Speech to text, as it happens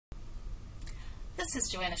This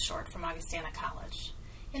is Joanna Short from Augustana College.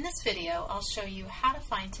 In this video, I'll show you how to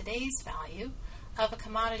find today's value of a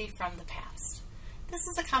commodity from the past. This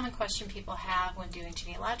is a common question people have when doing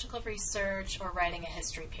genealogical research or writing a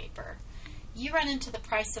history paper. You run into the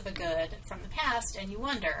price of a good from the past and you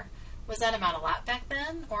wonder, was that amount a lot back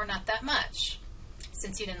then or not that much?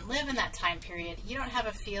 Since you didn't live in that time period, you don't have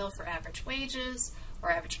a feel for average wages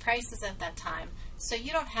or average prices at that time, so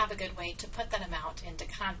you don't have a good way to put that amount into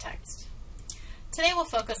context. Today we'll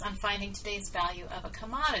focus on finding today's value of a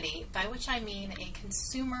commodity, by which I mean a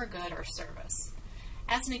consumer good or service.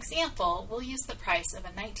 As an example, we'll use the price of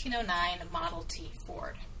a 1909 Model T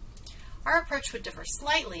Ford. Our approach would differ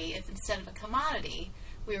slightly if instead of a commodity,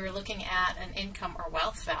 we were looking at an income or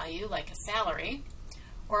wealth value, like a salary,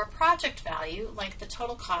 or a project value, like the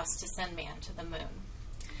total cost to send man to the moon.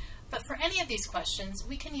 But for any of these questions,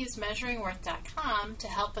 we can use measuringworth.com to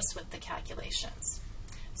help us with the calculations.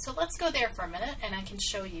 So let's go there for a minute and I can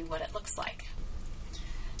show you what it looks like.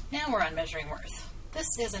 Now we're on Measuring Worth. This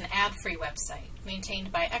is an ad-free website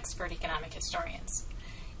maintained by expert economic historians.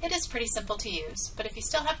 It is pretty simple to use, but if you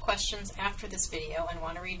still have questions after this video and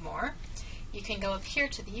want to read more, you can go up here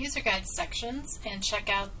to the user guide sections and check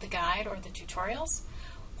out the guide or the tutorials,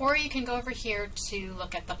 or you can go over here to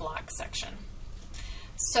look at the blog section.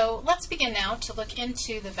 So let's begin now to look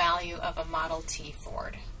into the value of a Model T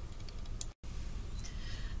Ford.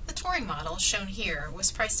 The touring model shown here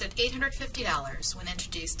was priced at $850 when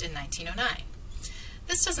introduced in 1909.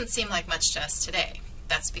 This doesn't seem like much to us today.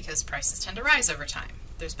 That's because prices tend to rise over time.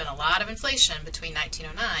 There's been a lot of inflation between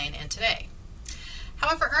 1909 and today.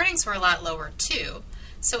 However, earnings were a lot lower too,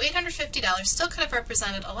 so $850 still could have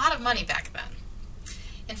represented a lot of money back then.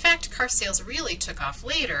 In fact, car sales really took off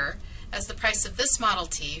later as the price of this Model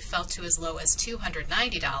T fell to as low as $290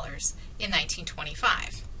 in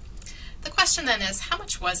 1925. The question then is, how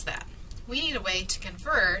much was that? We need a way to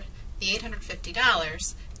convert the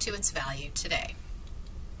 $850 to its value today.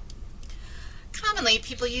 Commonly,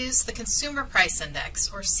 people use the Consumer Price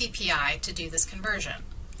Index, or CPI, to do this conversion.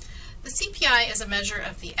 The CPI is a measure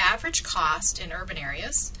of the average cost in urban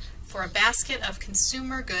areas for a basket of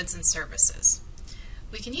consumer goods and services.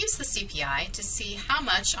 We can use the CPI to see how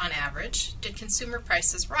much, on average, did consumer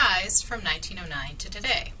prices rise from 1909 to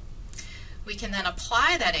today. We can then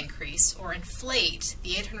apply that increase, or inflate,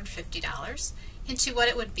 the $850 into what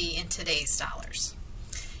it would be in today's dollars.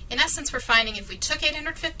 In essence, we're finding if we took $850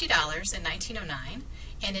 in 1909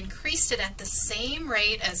 and increased it at the same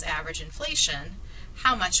rate as average inflation,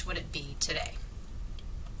 how much would it be today?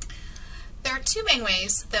 There are two main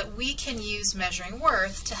ways that we can use Measuring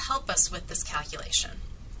Worth to help us with this calculation.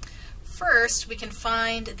 First, we can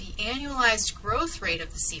find the annualized growth rate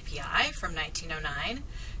of the CPI from 1909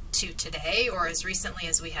 to today, or as recently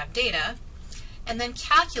as we have data, and then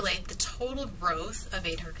calculate the total growth of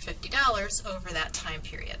 $850 over that time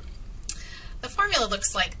period. The formula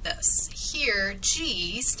looks like this. Here,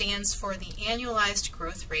 G stands for the annualized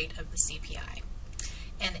growth rate of the CPI,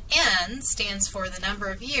 and N stands for the number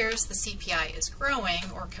of years the CPI is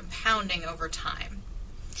growing or compounding over time.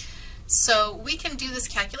 So we can do this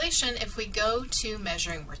calculation if we go to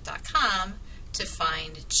measuringworth.com to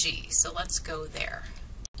find G. So let's go there.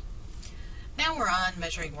 Now we're on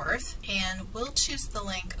Measuring Worth, and we'll choose the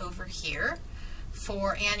link over here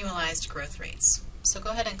for annualized growth rates. So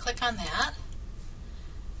go ahead and click on that,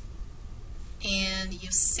 and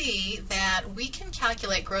you see that we can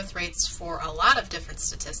calculate growth rates for a lot of different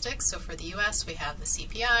statistics. So for the US, we have the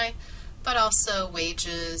CPI, but also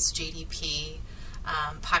wages, GDP,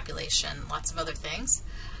 population, lots of other things.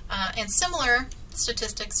 And similar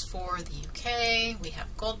statistics for the UK, we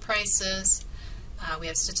have gold prices, we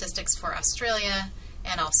have statistics for Australia,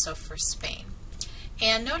 and also for Spain.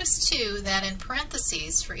 And notice too that in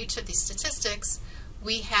parentheses for each of these statistics,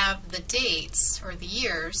 we have the dates, or the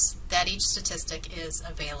years, that each statistic is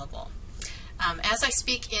available. As I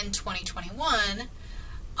speak in 2021,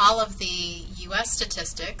 all of the US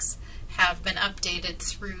statistics have been updated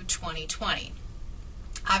through 2020.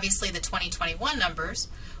 Obviously, the 2021 numbers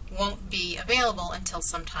won't be available until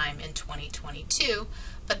sometime in 2022,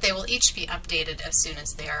 but they will each be updated as soon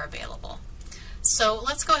as they are available. So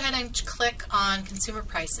let's go ahead and click on Consumer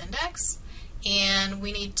Price Index, and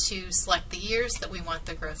we need to select the years that we want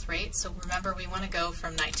the growth rate. So remember, we want to go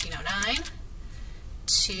from 1909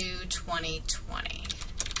 to 2020.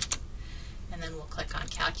 And then we'll click on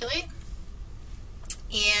Calculate.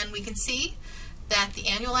 And we can see that the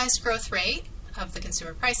annualized growth rate of the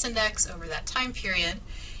Consumer Price Index over that time period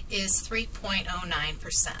is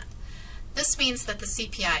 3.09%. This means that the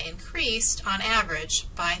CPI increased on average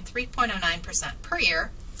by 3.09% per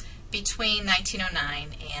year between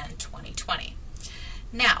 1909 and 2020.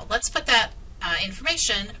 Now, let's put that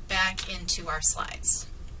information back into our slides.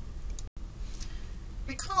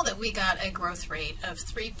 Recall that we got a growth rate of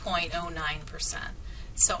 3.09%.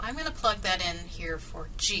 So I'm going to plug that in here for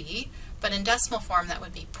G, but in decimal form that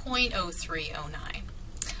would be 0.0309.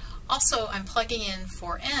 Also, I'm plugging in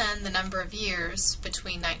for N the number of years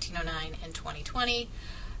between 1909 and 2020.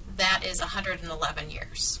 That is 111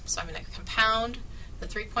 years. So I'm going to compound the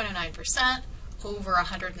 3.09% over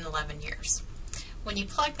 111 years. When you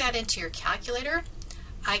plug that into your calculator,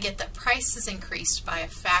 I get that prices increased by a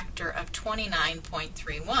factor of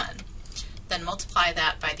 29.31. Then multiply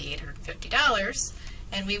that by the $850,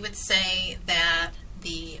 and we would say that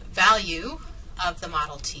the value of the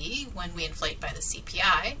Model T, when we inflate by the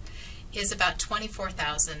CPI, is about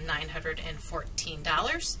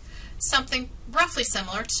 $24,914, something roughly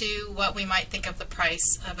similar to what we might think of the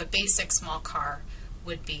price of a basic small car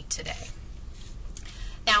would be today.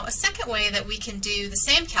 Now, a second way that we can do the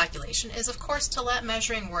same calculation is, of course, to let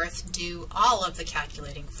Measuring Worth do all of the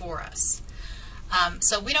calculating for us.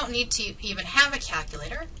 So we don't need to even have a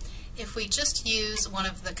calculator if we just use one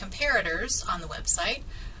of the comparators on the website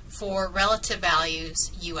for relative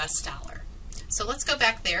values US dollar. So let's go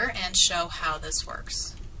back there and show how this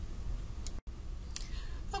works.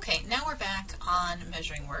 Okay, now we're back on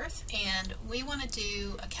Measuring Worth, and we want to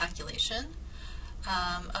do a calculation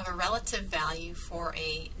of a relative value for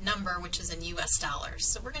a number which is in US dollars.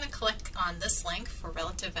 So we're going to click on this link for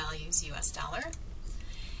relative values US dollar,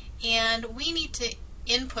 and we need to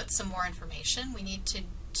input some more information. We need to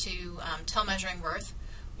tell Measuring Worth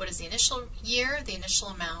what is the initial year, the initial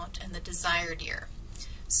amount, and the desired year.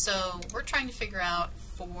 So we're trying to figure out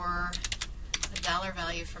for a dollar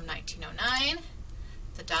value from 1909,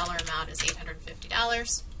 the dollar amount is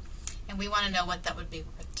 $850, and we want to know what that would be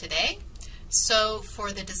worth today. So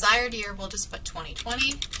for the desired year, we'll just put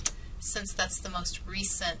 2020, since that's the most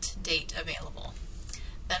recent date available.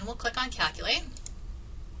 Then we'll click on Calculate,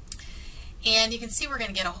 and you can see we're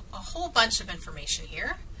going to get a whole bunch of information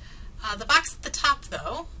here. The box at the top,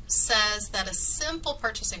 though, says that a simple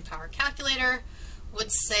purchasing power calculator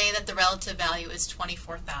would say that the relative value is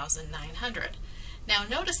 $24,900. Now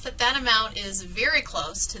notice that that amount is very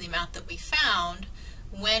close to the amount that we found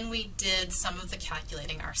when we did some of the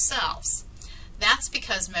calculating ourselves. That's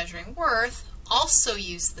because Measuring Worth also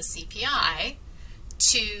used the CPI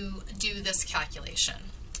to do this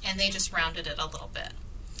calculation, and they just rounded it a little bit.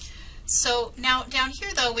 So now down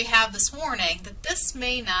here, though, we have this warning that this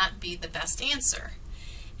may not be the best answer.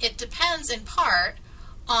 It depends in part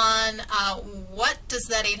on what does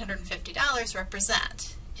that $850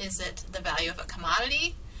 represent. Is it the value of a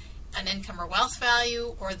commodity, an income or wealth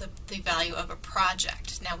value, or the value of a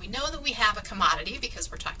project? Now we know that we have a commodity because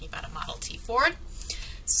we're talking about a Model T Ford.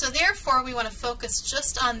 So therefore we want to focus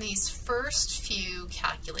just on these first few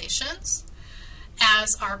calculations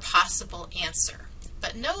as our possible answer.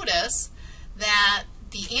 But notice that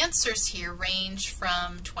the answers here range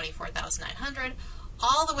from $24,900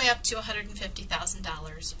 all the way up to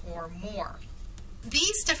 $150,000 or more.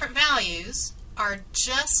 These different values are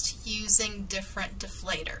just using different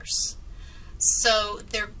deflators. So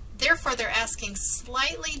therefore they're asking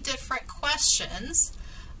slightly different questions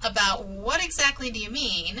about what exactly do you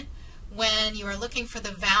mean when you are looking for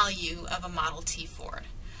the value of a Model T Ford.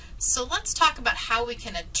 So let's talk about how we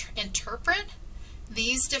can interpret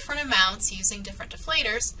these different amounts using different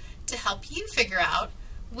deflators to help you figure out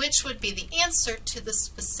which would be the answer to the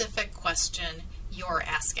specific question you're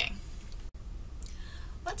asking.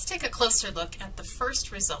 Let's take a closer look at the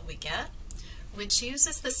first result we get, which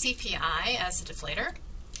uses the CPI as a deflator.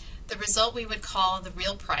 The result we would call the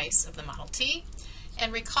real price of the Model T,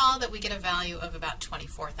 and recall that we get a value of about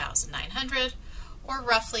 $24,900, or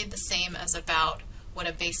roughly the same as about what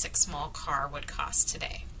a basic small car would cost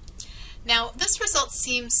today. Now, this result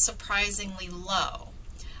seems surprisingly low.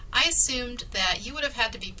 I assumed that you would have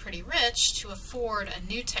had to be pretty rich to afford a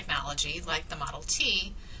new technology like the Model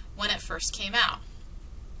T when it first came out.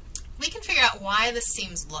 We can figure out why this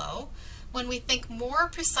seems low when we think more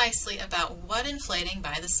precisely about what inflating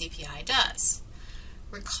by the CPI does.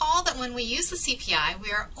 Recall that when we use the CPI,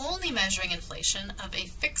 we are only measuring inflation of a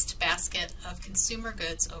fixed basket of consumer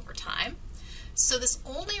goods over time. So this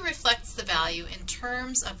only reflects the value in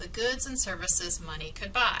terms of the goods and services money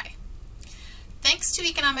could buy. Thanks to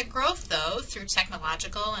economic growth, though, through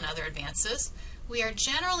technological and other advances, we are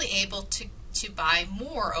generally able to buy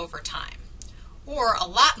more over time, or a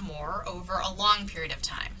lot more over a long period of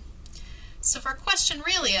time. So if our question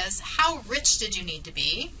really is, how rich did you need to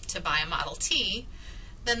be to buy a Model T,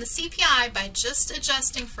 then the CPI, by just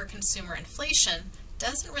adjusting for consumer inflation,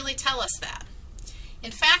 doesn't really tell us that.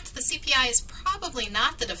 In fact, the CPI is probably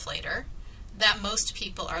not the deflator that most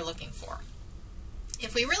people are looking for.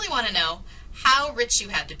 If we really want to know how rich you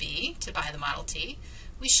had to be to buy the Model T,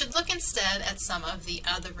 we should look instead at some of the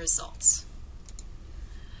other results.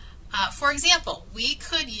 For example, we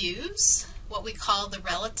could use what we call the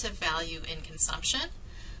relative value in consumption,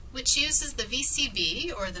 which uses the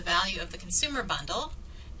VCB, or the value of the consumer bundle,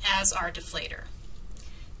 as our deflator.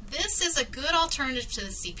 This is a good alternative to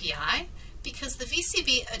the CPI because the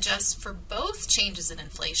VCB adjusts for both changes in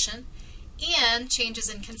inflation and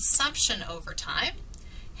changes in consumption over time.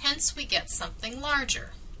 Hence, we get something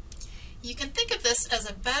larger. You can think of this as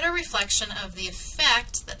a better reflection of the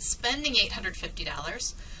effect that spending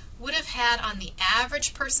 $850 would have had on the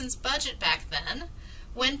average person's budget back then,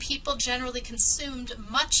 when people generally consumed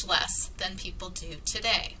much less than people do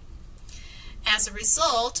today. As a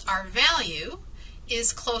result, our value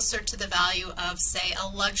is closer to the value of, say,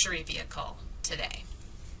 a luxury vehicle today.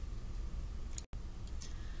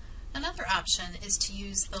 Another option is to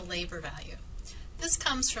use the labor value. This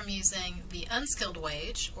comes from using the unskilled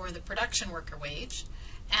wage, or the production worker wage,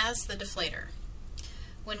 as the deflator.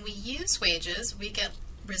 When we use wages, we get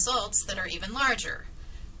results that are even larger.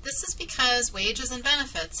 This is because wages and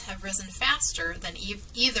benefits have risen faster than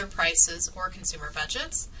either prices or consumer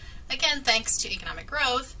budgets. Again, thanks to economic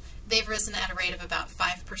growth, they've risen at a rate of about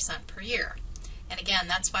 5% per year. And again,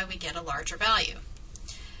 that's why we get a larger value.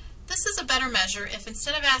 This is a better measure if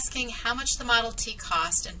instead of asking how much the Model T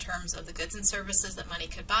cost in terms of the goods and services that money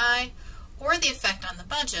could buy, or the effect on the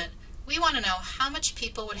budget, we want to know how much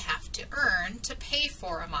people would have to earn to pay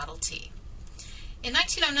for a Model T. In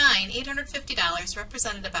 1909, $850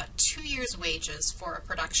 represented about 2 years' wages for a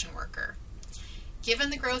production worker.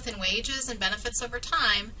 Given the growth in wages and benefits over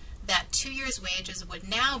time, that 2 years' wages would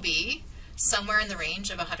now be somewhere in the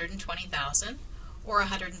range of $120,000 or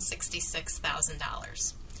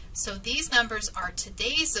 $166,000. So these numbers are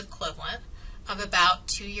today's equivalent of about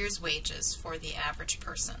 2 years' wages for the average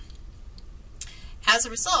person. As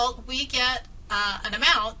a result, we get an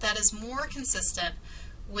amount that is more consistent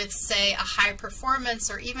with, say, a high performance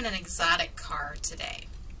or even an exotic car today.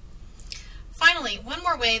 Finally, one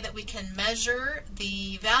more way that we can measure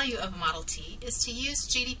the value of a Model T is to use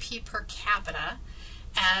GDP per capita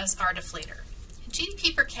as our deflator.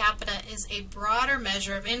 GDP per capita is a broader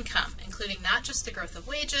measure of income, including not just the growth of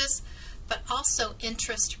wages, but also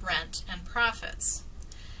interest, rent, and profits.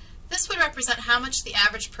 This would represent how much the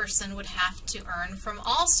average person would have to earn from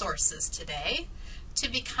all sources today to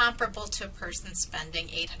be comparable to a person spending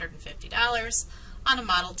 $850 on a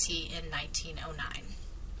Model T in 1909.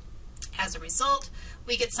 As a result,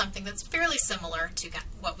 we get something that's fairly similar to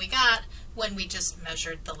what we got when we just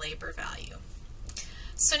measured the labor value.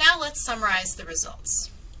 So now let's summarize the results.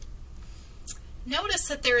 Notice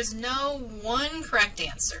that there is no one correct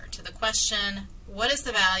answer to the question, what is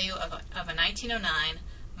the value of a 1909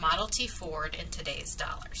 Model T Ford in today's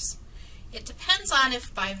dollars? It depends on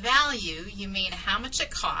if by value you mean how much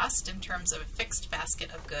it cost in terms of a fixed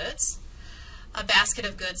basket of goods, a basket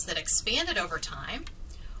of goods that expanded over time,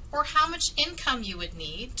 or how much income you would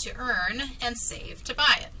need to earn and save to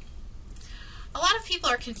buy it. A lot of people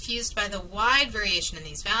are confused by the wide variation in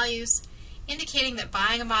these values, indicating that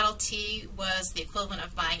buying a Model T was the equivalent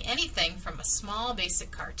of buying anything from a small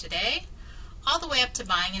basic car today all the way up to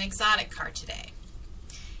buying an exotic car today.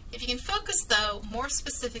 If you can focus, though, more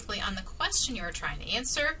specifically on the question you are trying to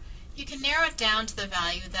answer, you can narrow it down to the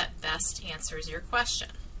value that best answers your question.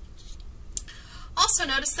 Also,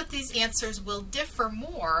 notice that these answers will differ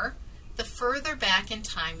more the further back in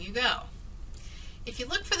time you go. If you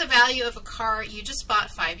look for the value of a car you just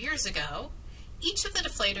bought 5 years ago, each of the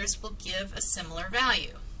deflators will give a similar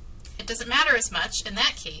value. It doesn't matter as much, in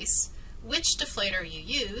that case, which deflator you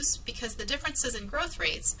use, because the differences in growth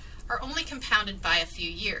rates are only compounded by a few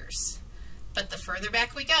years. But the further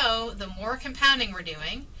back we go, the more compounding we're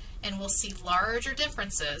doing, and we'll see larger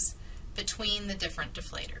differences between the different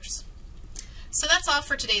deflators. So that's all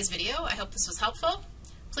for today's video. I hope this was helpful.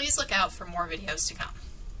 Please look out for more videos to come.